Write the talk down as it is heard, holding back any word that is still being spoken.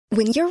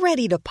When you're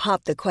ready to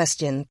pop the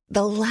question,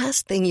 the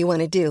last thing you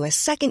want to do is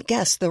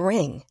second-guess the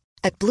ring.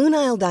 At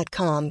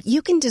BlueNile.com,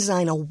 you can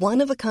design a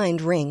one-of-a-kind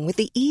ring with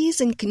the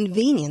ease and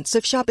convenience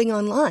of shopping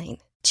online.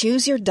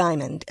 Choose your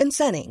diamond and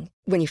setting.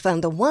 When you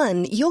find the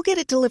one, you'll get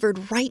it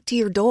delivered right to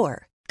your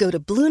door. Go to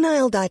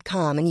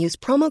BlueNile.com and use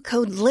promo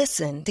code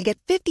LISTEN to get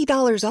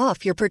 $50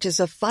 off your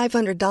purchase of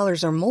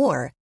 $500 or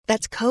more.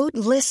 That's code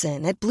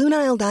LISTEN at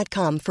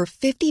BlueNile.com for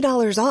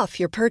 $50 off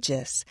your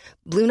purchase.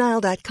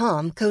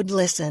 BlueNile.com, code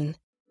LISTEN.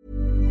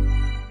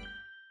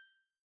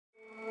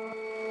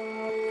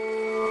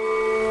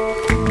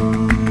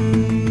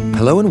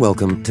 Hello and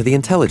welcome to The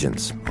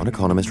Intelligence on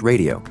Economist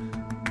Radio.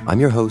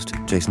 I'm your host,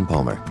 Jason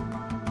Palmer.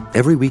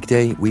 Every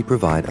weekday, we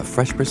provide a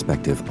fresh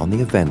perspective on the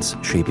events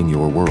shaping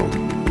your world.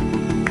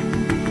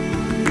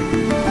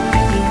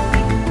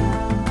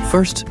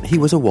 First, he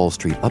was a Wall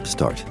Street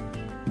upstart.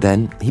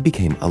 Then, he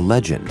became a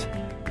legend.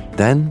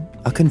 Then,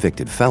 a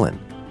convicted felon.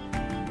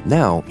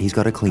 Now, he's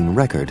got a clean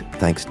record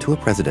thanks to a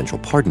presidential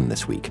pardon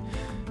this week.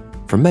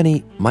 For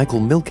many,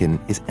 Michael Milken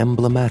is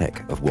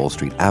emblematic of Wall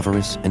Street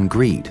avarice and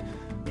greed.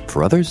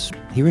 For others,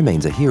 he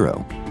remains a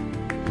hero.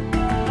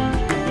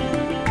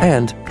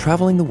 And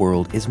traveling the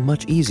world is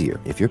much easier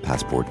if your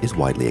passport is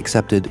widely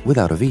accepted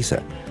without a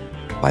visa.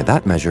 By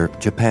that measure,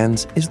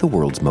 Japan's is the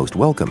world's most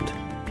welcomed.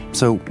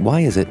 So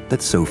why is it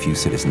that so few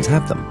citizens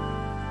have them?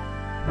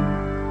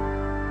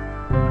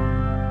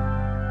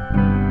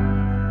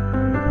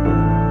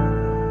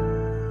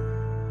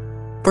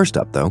 First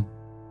up, though,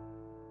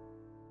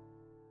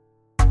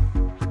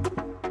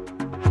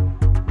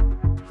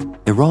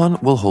 Iran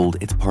will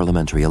hold its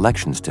parliamentary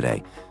elections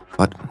today,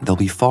 but they'll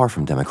be far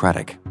from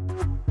democratic.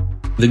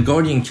 The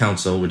Guardian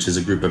Council, which is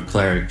a group of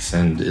clerics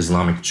and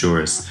Islamic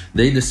jurists,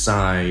 they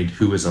decide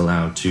who is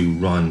allowed to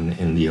run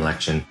in the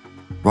election.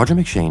 Roger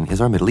McShane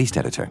is our Middle East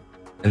editor.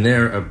 And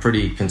they're a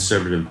pretty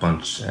conservative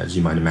bunch, as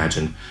you might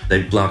imagine.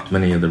 They've blocked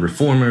many of the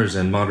reformers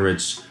and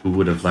moderates who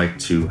would have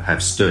liked to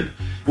have stood.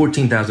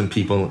 14,000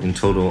 people in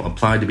total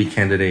applied to be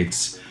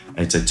candidates.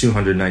 It's a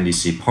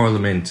 290-seat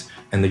parliament,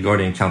 and the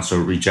Guardian Council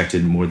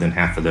rejected more than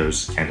half of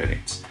those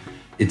candidates.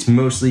 It's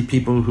mostly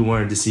people who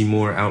wanted to see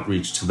more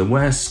outreach to the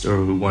West or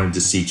who wanted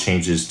to see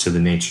changes to the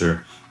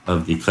nature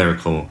of the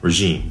clerical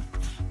regime.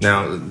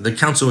 Now, the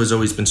council has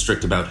always been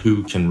strict about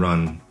who can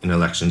run in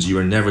elections. You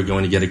are never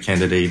going to get a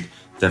candidate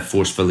that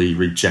forcefully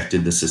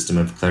rejected the system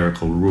of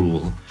clerical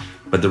rule.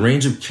 But the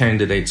range of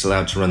candidates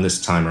allowed to run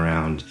this time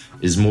around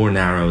is more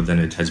narrow than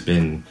it has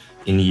been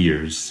in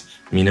years.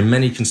 I mean, in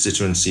many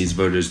constituencies,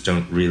 voters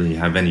don't really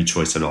have any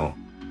choice at all.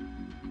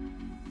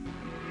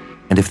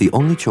 And if the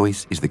only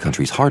choice is the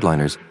country's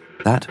hardliners,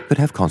 that could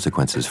have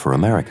consequences for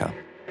America.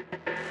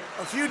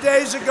 A few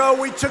days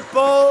ago, we took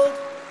bold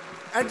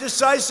and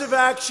decisive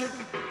action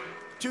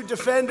to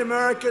defend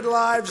American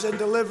lives and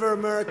deliver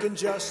American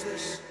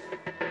justice.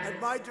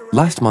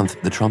 Last month,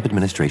 the Trump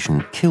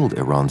administration killed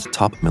Iran's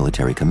top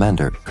military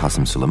commander,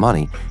 Qasem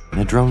Soleimani, in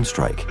a drone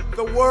strike.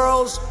 The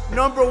world's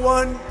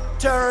 #1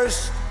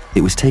 terrorist.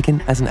 It was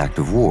taken as an act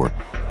of war,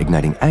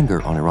 igniting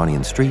anger on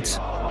Iranian streets,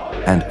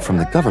 and from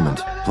the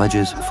government,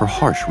 pledges for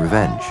harsh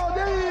revenge.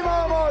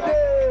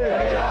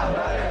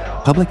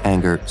 Public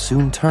anger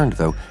soon turned,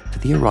 though, to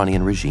the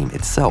Iranian regime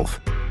itself,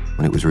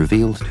 when it was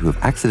revealed to have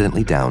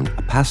accidentally downed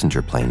a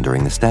passenger plane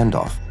during the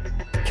standoff,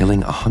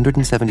 killing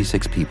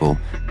 176 people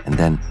and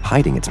then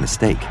hiding its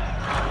mistake.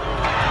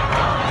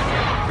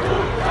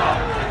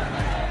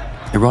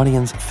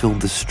 Iranians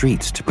filled the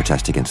streets to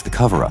protest against the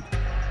cover-up,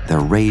 their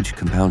rage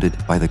compounded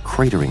by the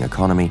cratering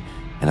economy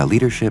and a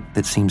leadership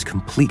that seems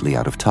completely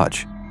out of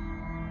touch.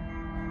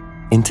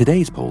 In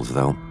today's polls,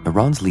 though,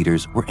 Iran's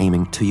leaders were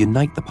aiming to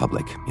unite the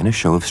public in a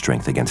show of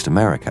strength against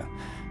America.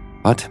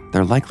 But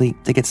they're likely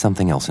to get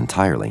something else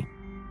entirely.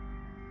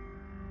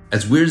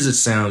 As weird as it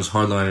sounds,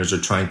 hardliners are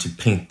trying to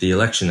paint the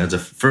election as a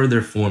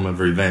further form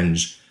of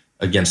revenge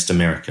against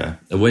America,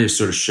 a way of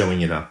sort of showing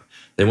it up.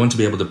 They want to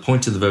be able to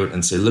point to the vote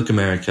and say, look,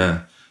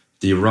 America,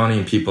 the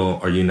Iranian people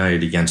are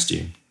united against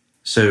you.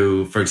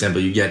 So, for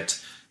example, you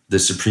get the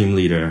supreme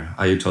leader,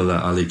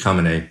 Ayatollah Ali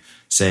Khamenei,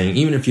 saying,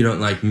 even if you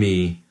don't like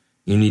me,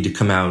 you need to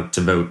come out to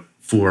vote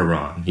for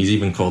Iran. He's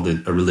even called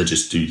it a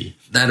religious duty.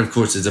 That, of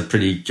course, is a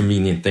pretty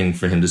convenient thing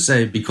for him to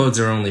say. Because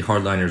there are only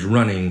hardliners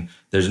running,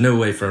 there's no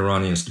way for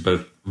Iranians to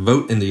both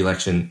vote in the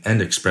election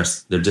and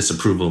express their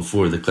disapproval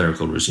for the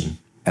clerical regime.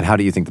 And how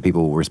do you think the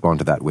people will respond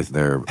to that with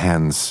their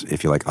hands,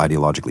 if you like,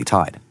 ideologically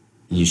tied?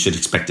 You should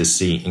expect to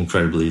see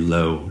incredibly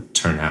low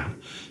turnout.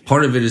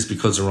 Part of it is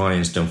because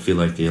Iranians don't feel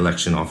like the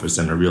election offers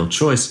them a real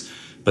choice,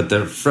 but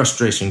their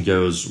frustration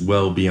goes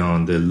well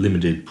beyond the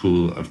limited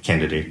pool of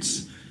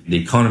candidates. The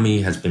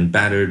economy has been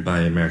battered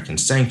by American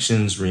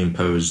sanctions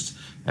reimposed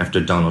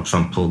after Donald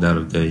Trump pulled out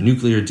of the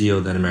nuclear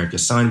deal that America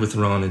signed with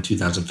Iran in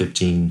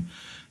 2015.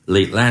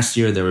 Late last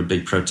year, there were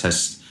big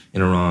protests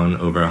in Iran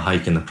over a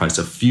hike in the price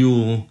of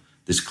fuel.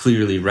 This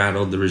clearly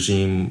rattled the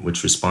regime,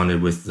 which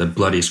responded with the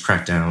bloodiest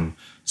crackdown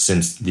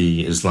since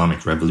the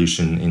Islamic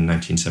Revolution in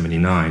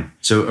 1979.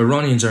 So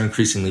Iranians are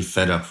increasingly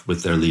fed up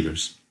with their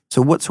leaders.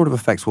 So what sort of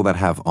effects will that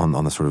have on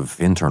the sort of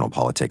internal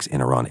politics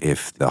in Iran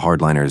if the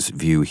hardliners'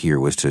 view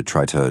here was to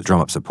try to drum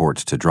up support,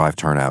 to drive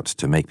turnout,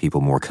 to make people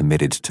more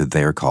committed to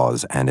their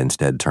cause, and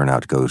instead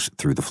turnout goes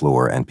through the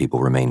floor and people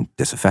remain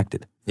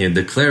disaffected? Yeah,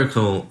 the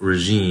clerical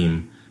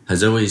regime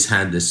has always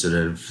had this sort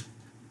of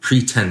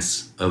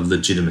pretense of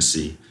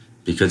legitimacy,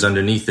 because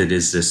underneath it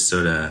is this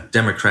sort of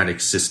democratic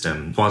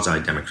system,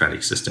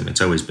 quasi-democratic system. It's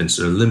always been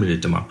sort of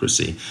limited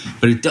democracy,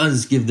 but it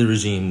does give the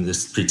regime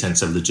this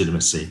pretense of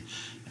legitimacy.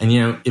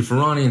 And, if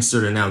Iranians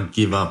sort of now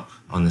give up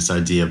on this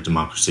idea of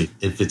democracy,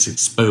 if it's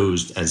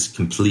exposed as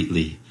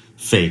completely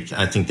fake,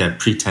 I think that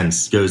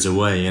pretense goes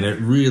away, and it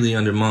really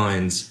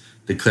undermines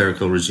the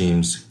clerical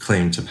regime's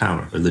claim to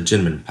power, or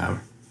legitimate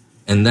power.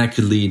 And that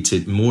could lead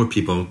to more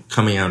people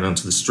coming out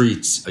onto the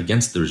streets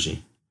against the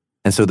regime.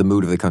 And so the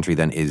mood of the country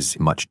then is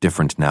much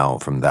different now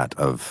from that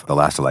of the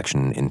last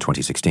election in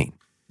 2016.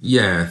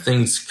 Yeah,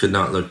 things could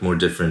not look more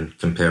different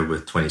compared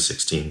with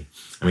 2016.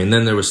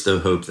 Then there was still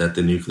hope that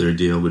the nuclear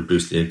deal would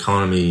boost the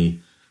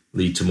economy,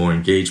 lead to more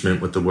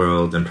engagement with the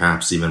world, and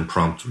perhaps even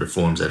prompt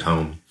reforms at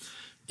home.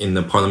 In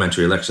the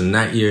parliamentary election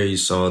that year, you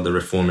saw the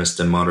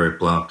reformist and moderate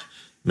bloc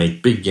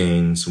make big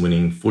gains,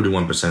 winning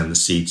 41% of the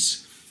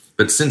seats.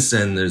 But since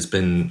then, there's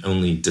been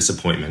only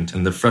disappointment,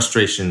 and the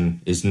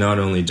frustration is not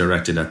only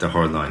directed at the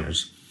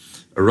hardliners.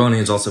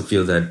 Iranians also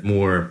feel that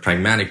more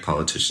pragmatic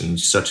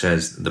politicians, such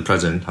as the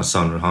president,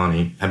 Hassan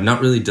Rouhani, have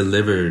not really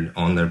delivered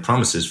on their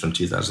promises from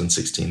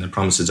 2016, the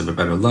promises of a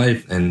better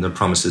life and the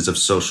promises of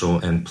social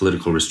and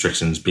political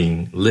restrictions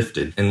being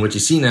lifted. And what you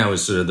see now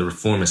is sort of the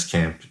reformist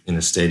camp in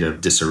a state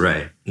of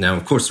disarray. Now,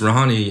 of course,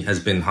 Rouhani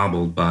has been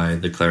hobbled by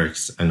the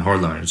clerics and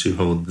hardliners who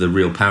hold the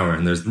real power,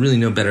 and there's really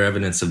no better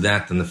evidence of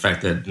that than the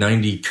fact that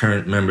 90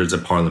 current members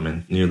of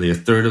parliament, nearly a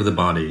third of the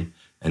body,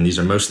 and these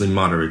are mostly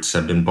moderates,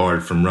 have been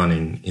barred from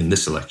running in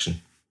this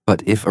election.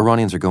 But if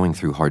Iranians are going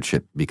through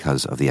hardship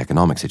because of the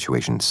economic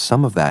situation,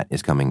 some of that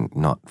is coming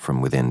not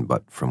from within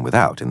but from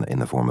without in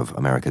the form of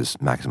America's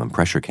maximum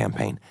pressure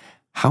campaign.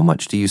 How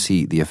much do you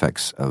see the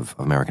effects of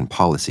American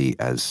policy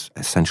as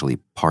essentially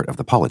part of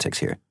the politics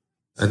here?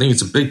 I think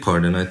it's a big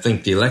part, and I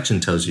think the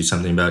election tells you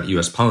something about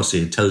U.S.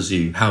 policy. It tells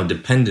you how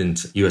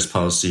dependent U.S.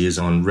 policy is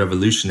on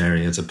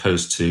revolutionary as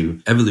opposed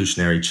to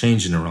evolutionary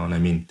change in Iran.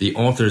 The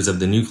authors of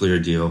the nuclear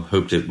deal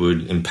hoped it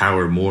would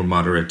empower more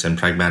moderate and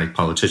pragmatic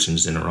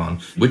politicians in Iran,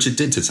 which it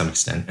did to some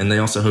extent, and they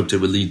also hoped it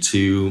would lead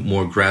to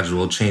more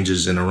gradual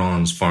changes in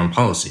Iran's foreign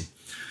policy.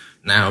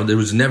 Now, there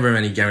was never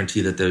any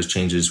guarantee that those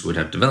changes would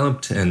have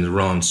developed, and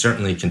Iran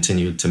certainly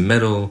continued to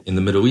meddle in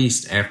the Middle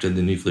East after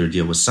the nuclear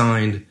deal was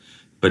signed.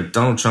 But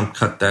Donald Trump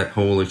cut that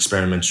whole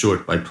experiment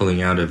short by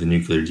pulling out of the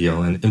nuclear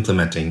deal and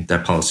implementing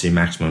that policy of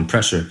maximum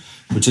pressure,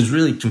 which has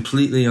really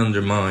completely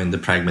undermined the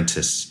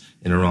pragmatists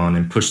in Iran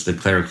and pushed the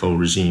clerical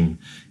regime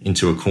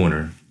into a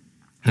corner.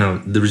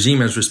 Now, the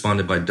regime has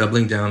responded by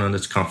doubling down on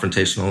its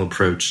confrontational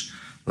approach,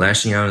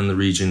 lashing out in the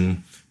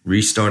region,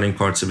 restarting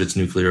parts of its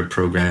nuclear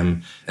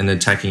program, and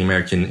attacking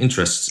American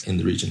interests in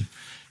the region.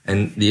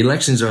 And the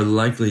elections are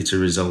likely to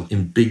result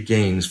in big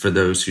gains for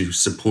those who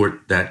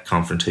support that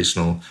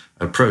confrontational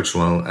approach,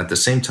 while at the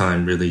same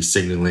time really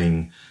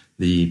signaling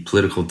the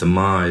political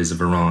demise of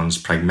Iran's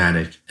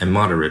pragmatic and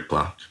moderate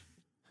bloc.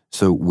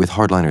 So with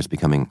hardliners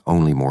becoming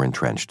only more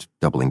entrenched,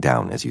 doubling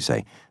down, as you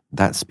say,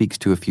 that speaks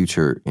to a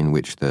future in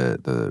which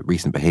the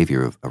recent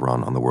behavior of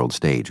Iran on the world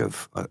stage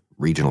of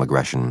regional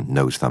aggression,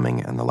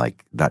 nose-thumbing, and the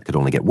like, that could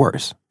only get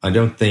worse. I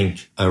don't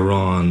think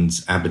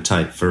Iran's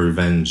appetite for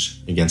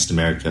revenge against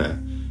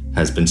America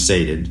has been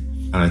sated.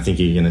 And I think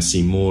you're going to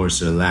see more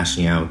sort of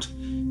lashing out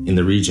in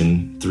the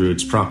region through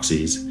its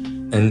proxies.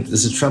 And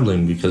this is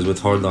troubling because with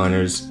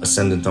hardliners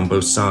ascendant on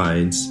both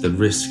sides, the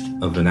risk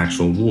of an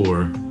actual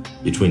war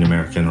between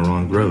America and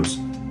Iran grows.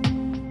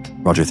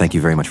 Roger, thank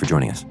you very much for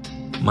joining us.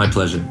 My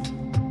pleasure.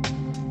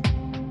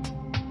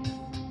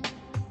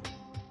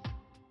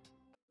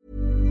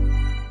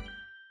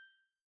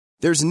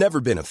 There's never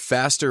been a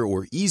faster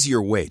or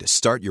easier way to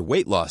start your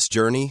weight loss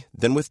journey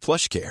than with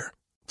PlushCare.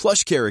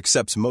 PlushCare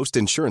accepts most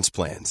insurance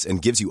plans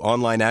and gives you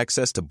online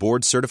access to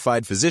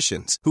board-certified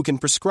physicians who can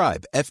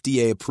prescribe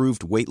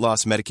FDA-approved weight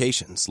loss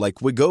medications like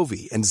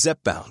Wegovy and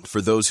Zepbound for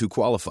those who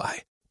qualify.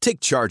 Take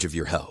charge of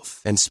your health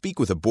and speak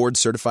with a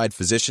board-certified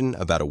physician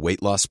about a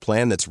weight loss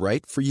plan that's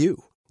right for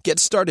you. Get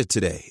started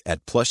today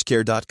at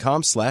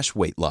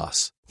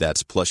plushcare.com/weight-loss.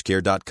 That's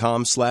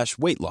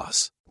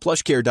plushcare.com/weight-loss.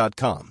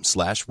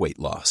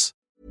 plushcare.com/weight-loss.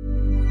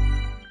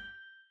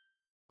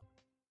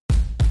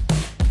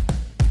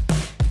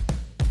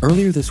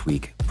 Earlier this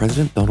week,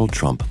 President Donald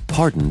Trump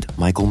pardoned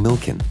Michael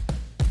Milken.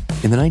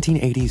 In the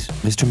 1980s,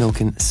 Mr.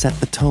 Milken set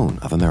the tone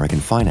of American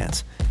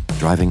finance,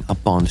 driving a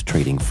bond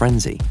trading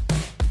frenzy.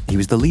 He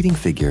was the leading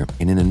figure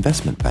in an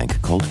investment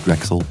bank called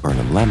Drexel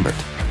Burnham Lambert.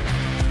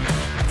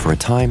 For a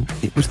time,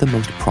 it was the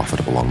most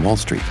profitable on Wall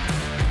Street.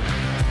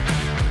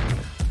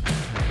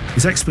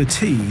 His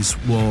expertise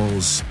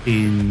was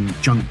in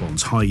junk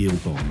bonds,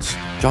 high-yield bonds.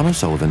 John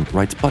O'Sullivan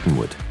writes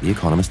Buttonwood, The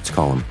Economist's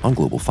column on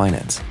global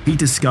finance. He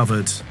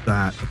discovered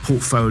that a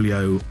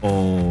portfolio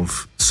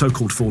of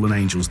so-called fallen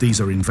angels, these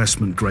are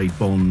investment-grade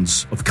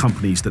bonds of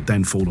companies that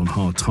then fall on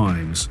hard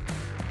times,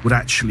 would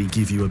actually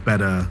give you a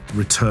better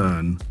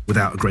return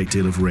without a great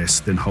deal of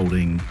risk than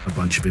holding a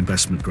bunch of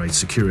investment-grade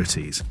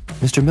securities.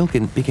 Mr.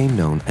 Milken became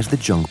known as the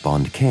junk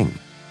bond king.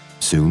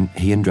 Soon,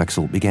 he and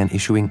Drexel began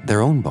issuing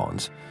their own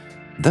bonds.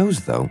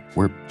 Those, though,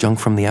 were junk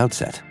from the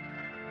outset.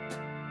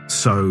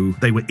 So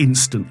they were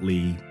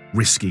instantly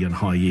risky and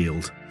high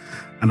yield.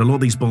 And a lot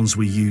of these bonds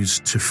were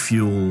used to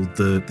fuel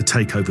the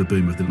takeover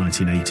boom of the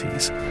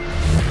 1980s.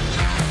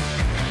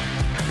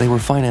 They were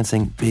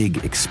financing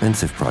big,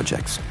 expensive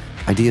projects,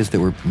 ideas that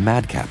were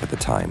madcap at the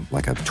time,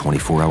 like a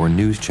 24-hour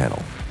news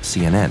channel,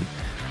 CNN,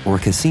 or a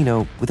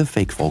casino with a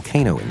fake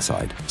volcano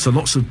inside. So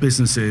lots of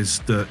businesses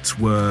that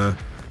were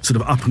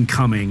sort of up and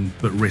coming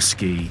but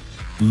risky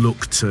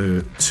looked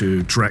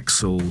to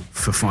Drexel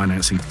for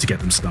financing to get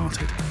them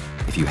started.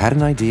 If you had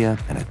an idea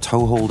and a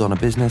toehold on a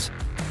business,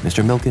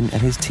 Mr. Milken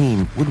and his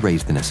team would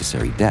raise the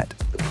necessary debt.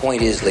 The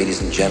point is,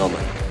 ladies and gentlemen,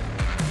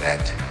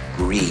 that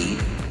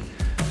greed,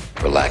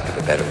 for lack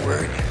of a better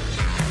word,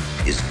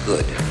 is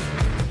good.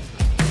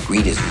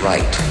 Greed is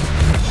right.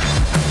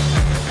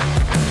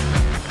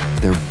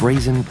 Their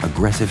brazen,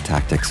 aggressive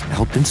tactics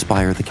helped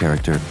inspire the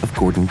character of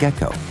Gordon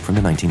Gekko from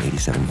the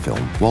 1987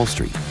 film Wall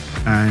Street.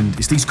 And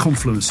it's these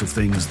confluence of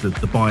things, the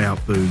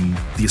buyout boom,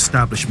 the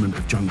establishment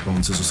of junk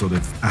bonds as a sort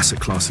of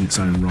asset class in its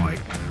own right.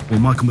 Well,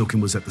 Michael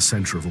Milken was at the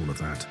centre of all of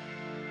that.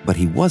 But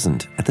he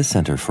wasn't at the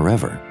centre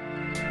forever.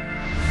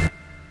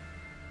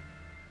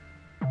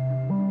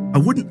 I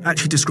wouldn't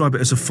actually describe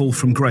it as a fall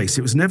from grace.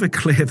 It was never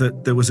clear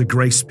that there was a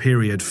grace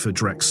period for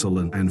Drexel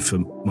and for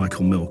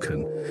Michael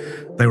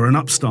Milken. They were an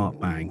upstart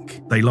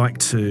bank. They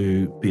liked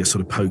to be a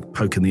sort of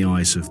poke in the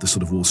eyes of the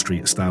sort of Wall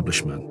Street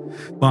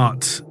establishment.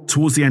 But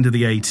towards the end of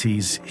the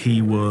 80s,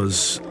 he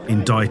was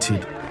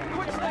indicted.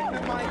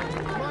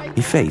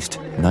 He faced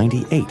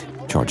 98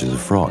 charges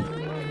of fraud.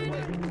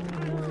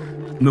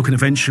 Milken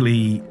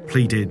eventually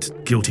pleaded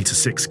guilty to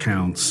 6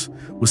 counts,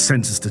 was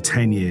sentenced to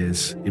 10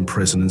 years in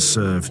prison and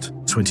served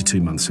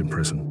 22 months in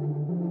prison.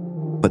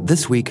 But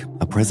this week,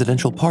 a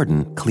presidential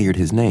pardon cleared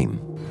his name.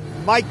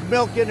 Mike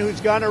Milken, who's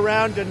gone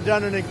around and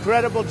done an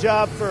incredible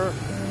job for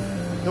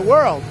the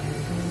world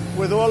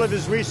with all of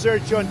his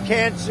research on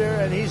cancer,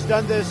 and he's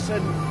done this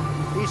and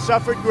he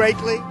suffered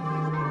greatly.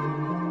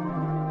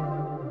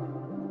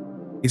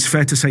 It's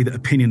fair to say that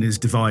opinion is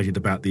divided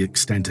about the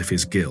extent of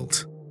his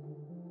guilt.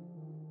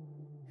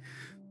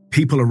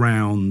 People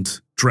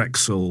around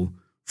Drexel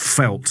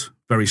felt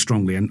very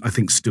strongly, and I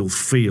think still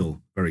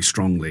feel very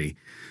strongly,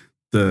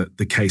 that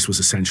the case was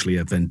essentially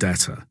a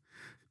vendetta.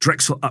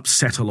 Drexel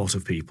upset a lot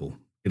of people.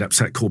 It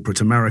upset corporate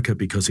America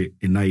because it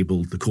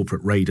enabled the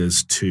corporate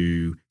raiders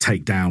to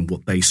take down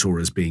what they saw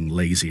as being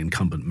lazy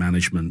incumbent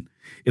management.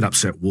 It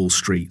upset Wall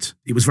Street.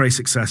 It was very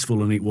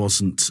successful, and it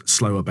wasn't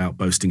slow about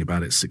boasting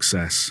about its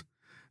success.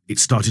 It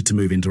started to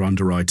move into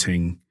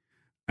underwriting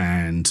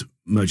and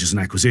mergers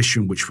and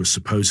acquisition, which was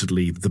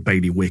supposedly the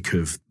bailiwick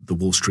of the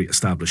Wall Street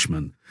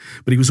establishment.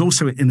 But he was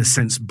also, in a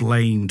sense,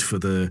 blamed for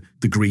the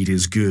greed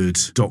is good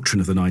doctrine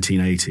of the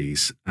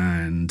 1980s,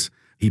 and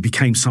he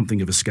became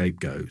something of a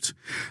scapegoat.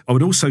 I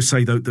would also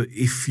say, though, that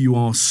if you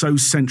are so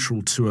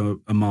central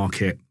to a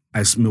market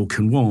as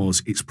Milken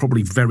was, it's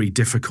probably very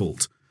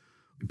difficult,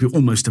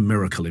 almost a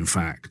miracle, in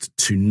fact,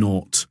 to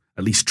not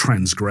at least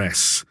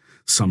transgress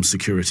some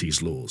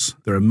securities laws.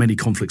 There are many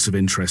conflicts of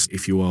interest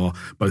if you are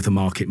both a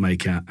market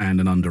maker and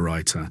an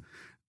underwriter,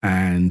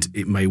 and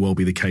it may well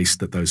be the case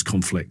that those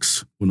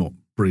conflicts were not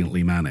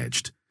brilliantly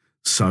managed.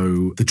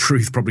 So the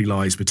truth probably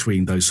lies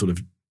between those sort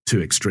of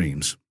two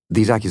extremes.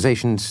 These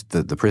accusations,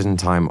 the prison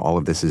time, all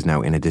of this is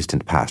now in a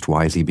distant past.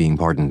 Why is he being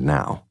pardoned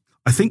now?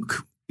 I think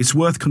it's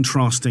worth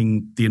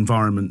contrasting the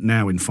environment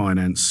now in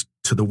finance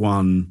to the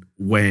one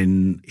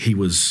when he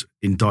was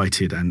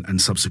indicted and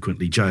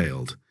subsequently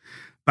jailed.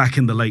 Back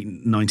in the late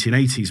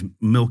 1980s,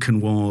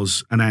 Milken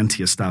was an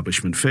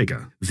anti-establishment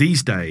figure.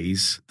 These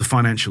days, the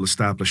financial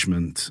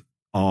establishment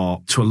are,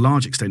 to a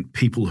large extent,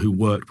 people who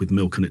worked with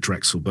Milken at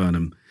Drexel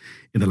Burnham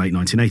in the late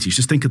 1980s.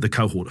 Just think of the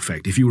cohort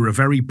effect. If you were a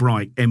very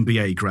bright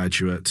MBA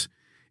graduate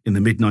in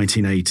the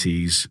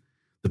mid-1980s,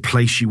 the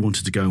place you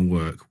wanted to go and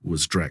work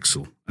was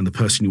Drexel, and the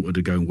person you wanted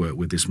to go and work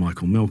with is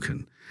Michael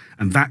Milken.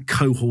 And that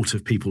cohort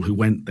of people who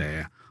went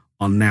there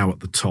are now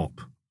at the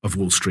top of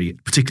Wall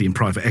Street, particularly in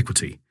private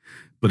equity,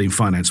 but in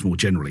finance more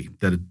generally.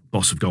 They're the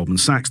boss of Goldman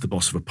Sachs, the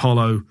boss of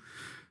Apollo,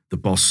 the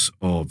boss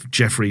of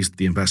Jefferies,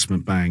 the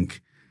investment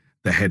bank,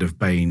 the head of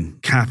Bain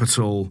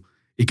Capital.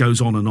 It goes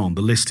on and on.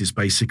 The list is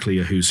basically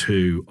a who's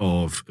who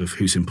of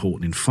who's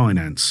important in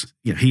finance.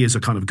 You know, he is a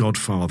kind of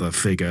godfather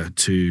figure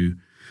to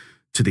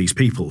these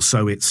people.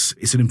 So it's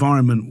an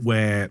environment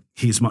where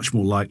he is much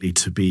more likely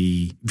to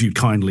be viewed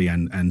kindly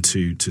and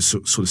to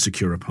sort of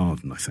secure a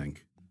pardon, I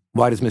think.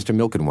 Why does Mr.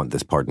 Milken want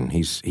this pardon?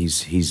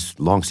 He's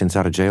long since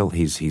out of jail.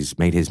 He's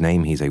made his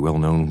name. He's a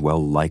well-known,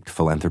 well-liked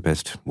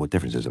philanthropist. What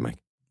difference does it make?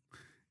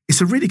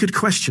 It's a really good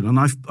question, and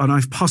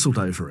I've puzzled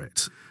over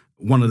it.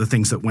 One of the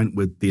things that went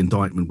with the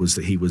indictment was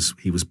that he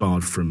was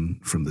barred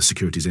from the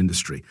securities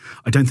industry.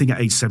 I don't think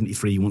at age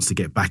 73 he wants to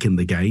get back in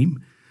the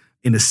game.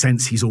 In a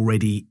sense, he's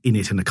already in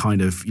it in a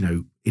kind of,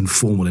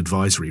 informal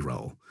advisory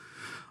role.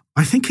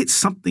 I think it's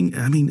something,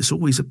 it's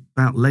always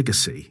about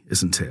legacy,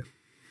 isn't it?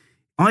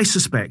 I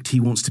suspect he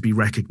wants to be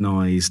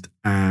recognised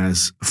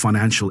as a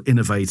financial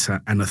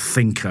innovator and a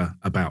thinker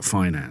about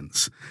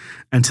finance.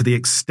 And to the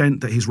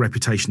extent that his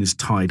reputation is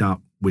tied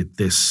up with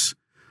this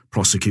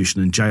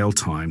prosecution and jail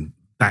time,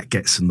 that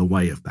gets in the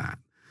way of that.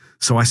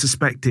 So I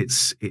suspect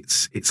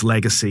it's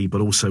legacy,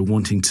 but also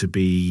wanting to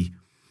be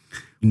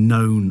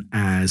known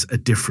as a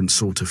different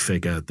sort of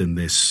figure than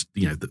this,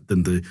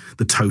 than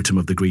the totem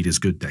of the greed is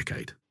good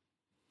decade.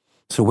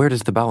 So where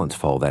does the balance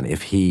fall then?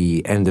 If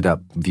he ended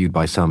up viewed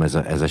by some as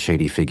a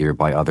shady figure,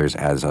 by others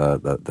as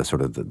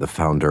the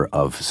founder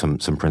of some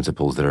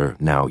principles that are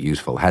now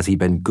useful, has he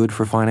been good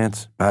for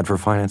finance, bad for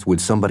finance? Would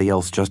somebody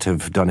else just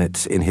have done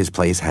it in his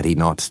place had he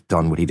not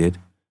done what he did?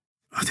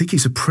 I think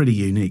he's a pretty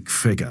unique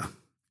figure.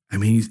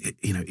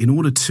 In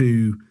order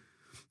to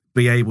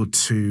be able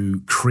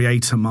to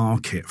create a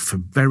market for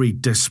very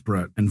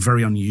disparate and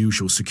very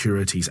unusual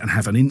securities and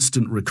have an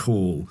instant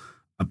recall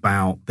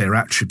about their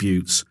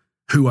attributes,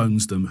 who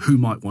owns them, who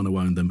might want to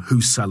own them,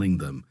 who's selling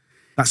them.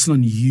 That's an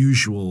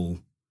unusual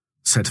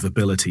set of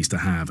abilities to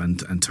have, and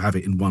to have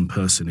it in one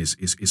person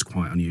is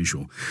quite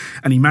unusual.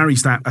 And he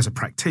marries that as a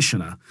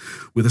practitioner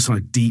with a sort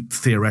of deep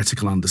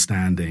theoretical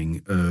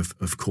understanding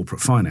of corporate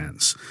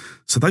finance.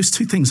 So those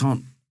two things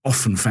aren't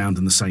often found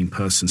in the same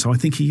person. So I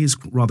think he is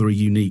rather a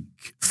unique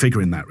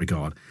figure in that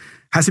regard.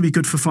 Has he been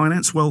good for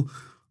finance? Well,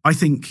 I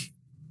think,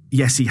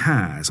 yes, he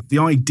has. The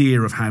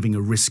idea of having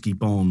a risky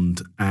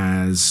bond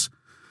as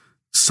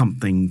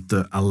something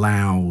that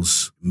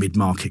allows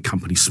mid-market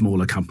companies,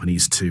 smaller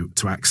companies to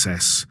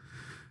access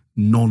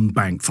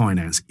non-bank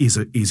finance is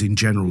in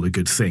general a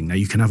good thing. Now,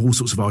 you can have all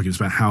sorts of arguments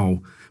about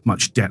how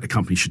much debt a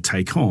company should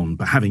take on,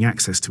 but having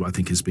access to it, I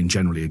think, has been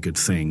generally a good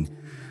thing.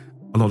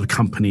 A lot of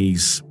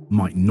companies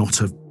might not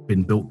have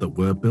been built that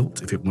were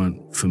built if it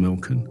weren't for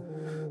Milken.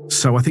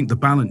 So I think the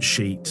balance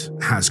sheet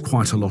has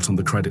quite a lot on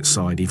the credit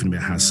side, even if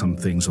it has some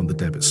things on the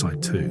debit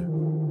side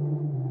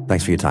too.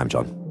 Thanks for your time,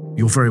 John.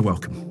 You're very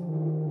welcome.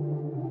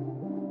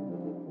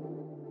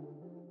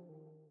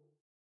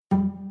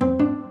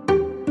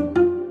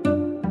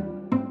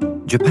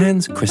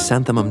 Japan's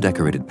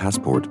chrysanthemum-decorated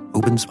passport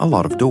opens a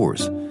lot of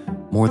doors.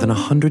 More than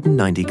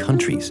 190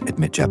 countries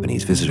admit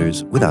Japanese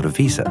visitors without a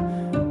visa.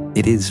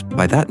 It is,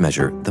 by that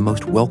measure, the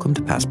most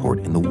welcomed passport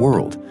in the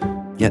world.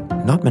 Yet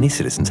not many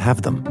citizens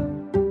have them.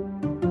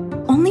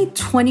 Only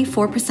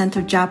 24%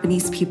 of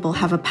Japanese people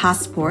have a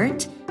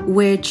passport,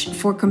 which,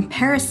 for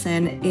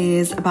comparison,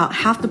 is about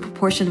half the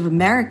proportion of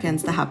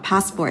Americans that have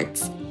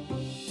passports.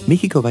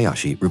 Miki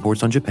Kobayashi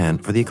reports on Japan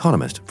for The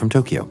Economist from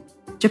Tokyo.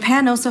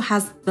 Japan also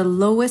has the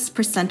lowest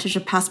percentage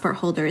of passport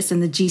holders in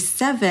the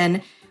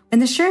G7,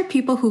 and the share of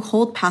people who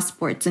hold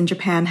passports in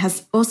Japan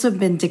has also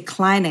been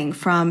declining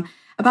from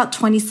about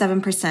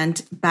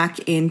 27% back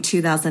in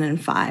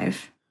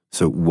 2005.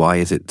 So why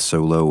is it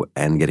so low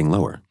and getting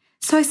lower?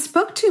 So I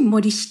spoke to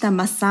Morishita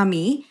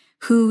Masami,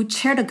 who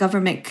chaired a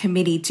government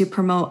committee to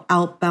promote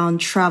outbound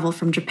travel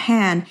from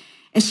Japan,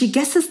 and she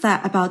guesses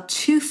that about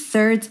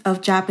 2/3 of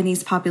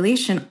Japanese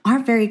population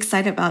aren't very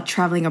excited about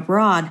traveling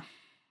abroad.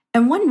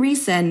 And one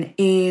reason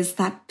is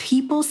that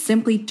people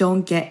simply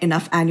don't get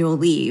enough annual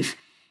leave.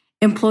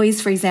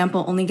 Employees, for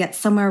example, only get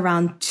somewhere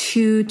around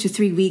 2 to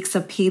 3 weeks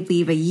of paid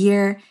leave a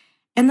year.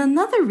 And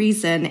another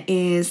reason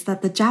is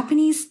that the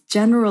Japanese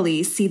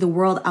generally see the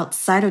world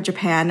outside of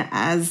Japan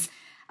as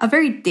a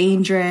very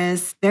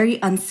dangerous, very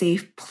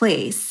unsafe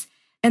place.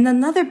 And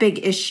another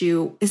big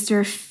issue is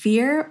their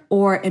fear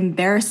or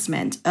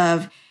embarrassment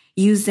of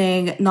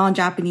using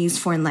non-Japanese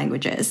foreign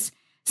languages.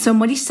 So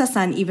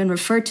Morishita-san even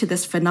referred to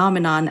this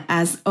phenomenon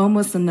as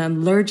almost an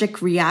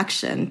allergic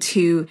reaction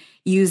to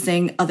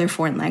using other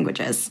foreign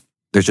languages.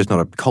 There's just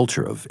not a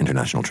culture of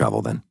international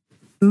travel then?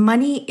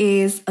 Money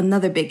is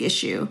another big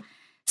issue.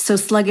 So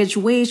sluggish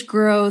wage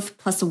growth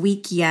plus a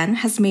weak yen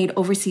has made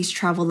overseas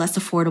travel less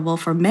affordable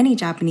for many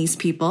Japanese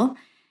people.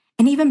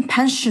 And even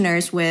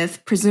pensioners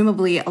with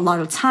presumably a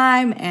lot of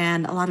time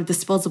and a lot of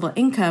disposable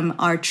income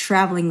are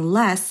traveling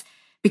less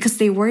because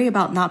they worry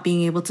about not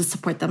being able to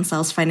support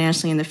themselves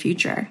financially in the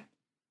future.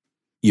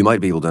 You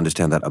might be able to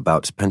understand that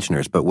about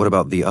pensioners, but what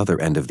about the other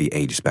end of the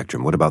age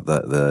spectrum? What about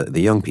the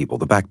young people,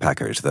 the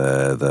backpackers,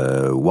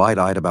 the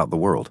wide-eyed about the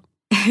world?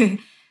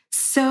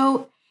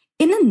 So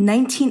in the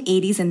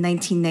 1980s and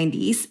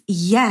 1990s,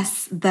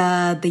 yes,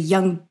 the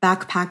young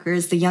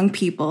backpackers, the young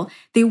people,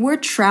 they were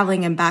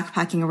traveling and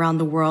backpacking around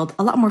the world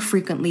a lot more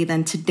frequently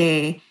than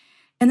today.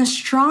 And the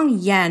strong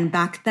yen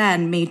back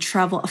then made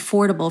travel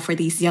affordable for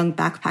these young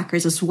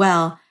backpackers as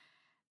well.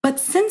 But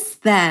since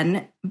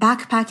then,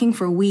 backpacking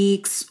for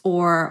weeks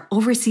or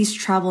overseas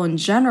travel in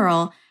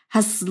general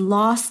has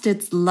lost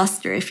its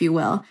luster, if you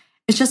will.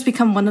 It's just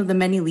become one of the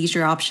many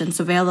leisure options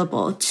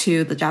available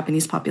to the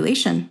Japanese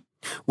population.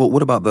 Well,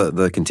 what about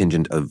the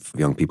contingent of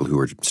young people who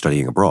are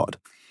studying abroad?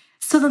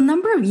 So the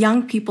number of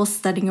young people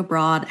studying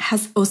abroad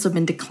has also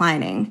been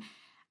declining.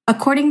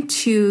 According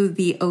to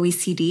the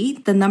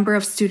OECD, the number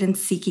of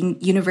students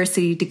seeking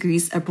university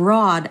degrees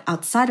abroad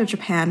outside of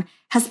Japan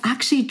has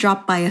actually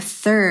dropped by a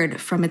third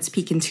from its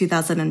peak in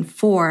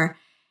 2004.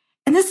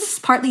 And this is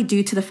partly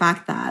due to the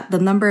fact that the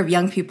number of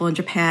young people in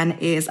Japan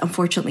is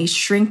unfortunately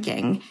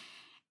shrinking.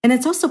 And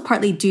it's also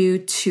partly due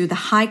to the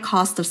high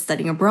cost of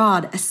studying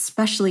abroad,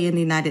 especially in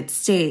the United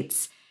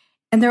States.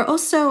 And there are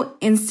also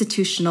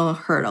institutional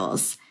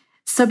hurdles.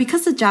 So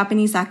because the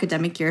Japanese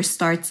academic year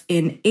starts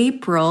in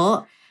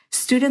April,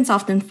 students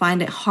often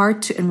find it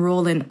hard to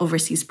enroll in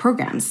overseas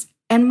programs.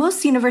 And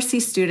most university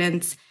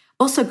students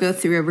also go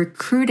through a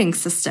recruiting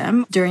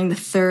system during the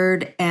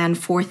third and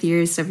fourth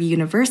years of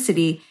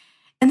university.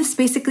 And this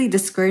basically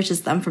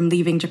discourages them from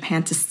leaving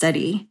Japan to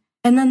study.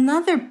 And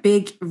another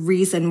big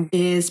reason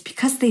is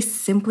because they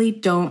simply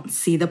don't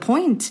see the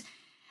point.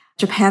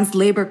 Japan's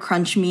labor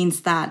crunch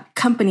means that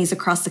companies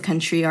across the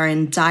country are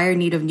in dire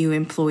need of new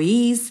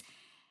employees.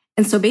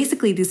 And so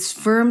basically, these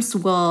firms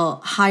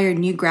will hire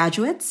new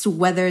graduates,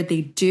 whether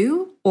they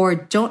do or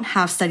don't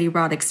have study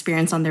abroad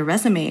experience on their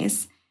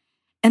resumes.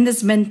 And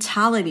this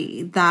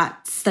mentality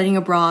that studying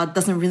abroad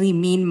doesn't really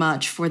mean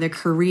much for their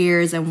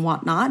careers and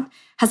whatnot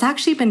has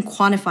actually been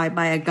quantified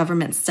by a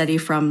government study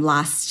from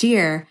last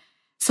year.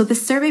 So the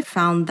survey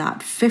found that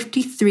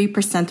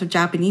 53% of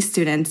Japanese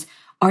students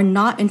are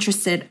not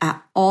interested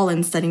at all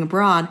in studying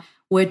abroad,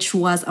 which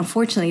was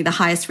unfortunately the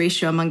highest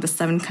ratio among the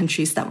 7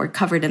 countries that were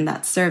covered in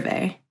that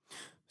survey.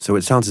 So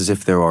it sounds as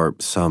if there are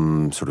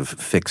some sort of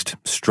fixed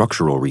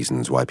structural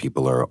reasons why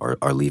people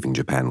are leaving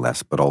Japan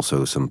less, but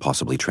also some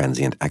possibly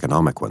transient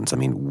economic ones. I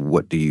mean,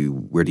 where do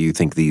you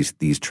think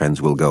these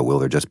trends will go? Will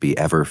there just be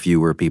ever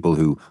fewer people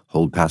who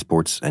hold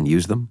passports and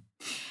use them?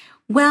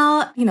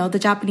 Well, the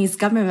Japanese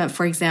government,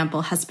 for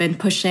example, has been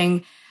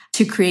pushing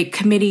to create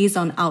committees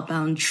on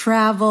outbound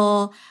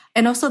travel.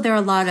 And also there are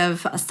a lot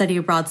of study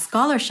abroad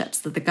scholarships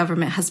that the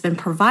government has been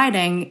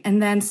providing.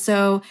 And then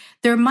so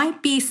there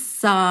might be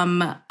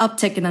some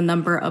uptick in the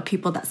number of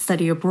people that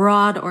study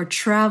abroad or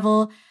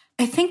travel.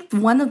 I think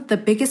one of the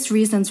biggest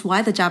reasons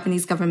why the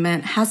Japanese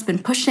government has been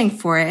pushing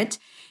for it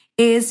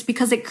is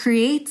because it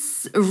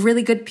creates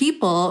really good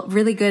people,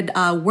 really good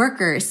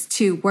workers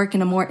to work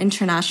in a more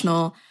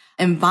international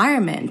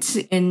environment.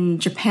 In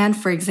Japan,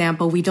 for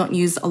example, we don't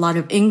use a lot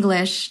of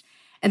English.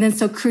 And then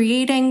so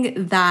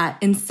creating that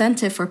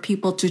incentive for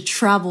people to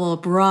travel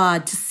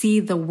abroad, to see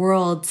the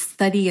world,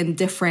 study in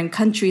different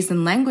countries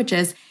and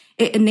languages,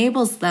 it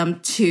enables them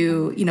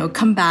to,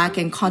 come back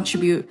and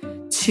contribute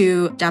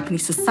to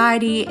Japanese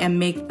society and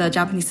make the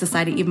Japanese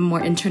society even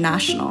more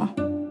international.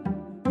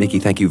 Miki,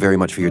 thank you very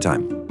much for your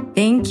time.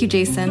 Thank you,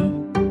 Jason.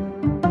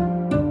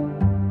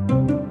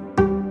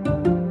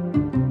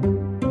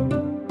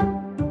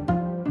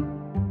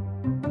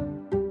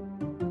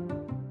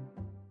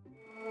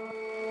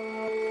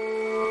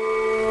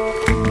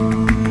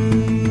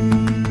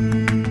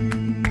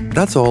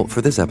 That's all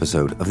for this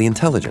episode of The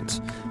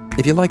Intelligence.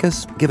 If you like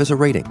us, give us a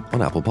rating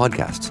on Apple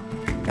Podcasts.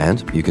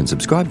 And you can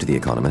subscribe to The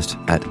Economist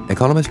at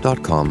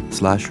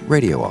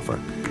economist.com/radio offer.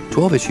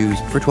 12 issues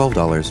for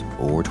 $12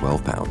 or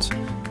 £12.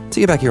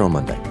 See you back here on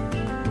Monday.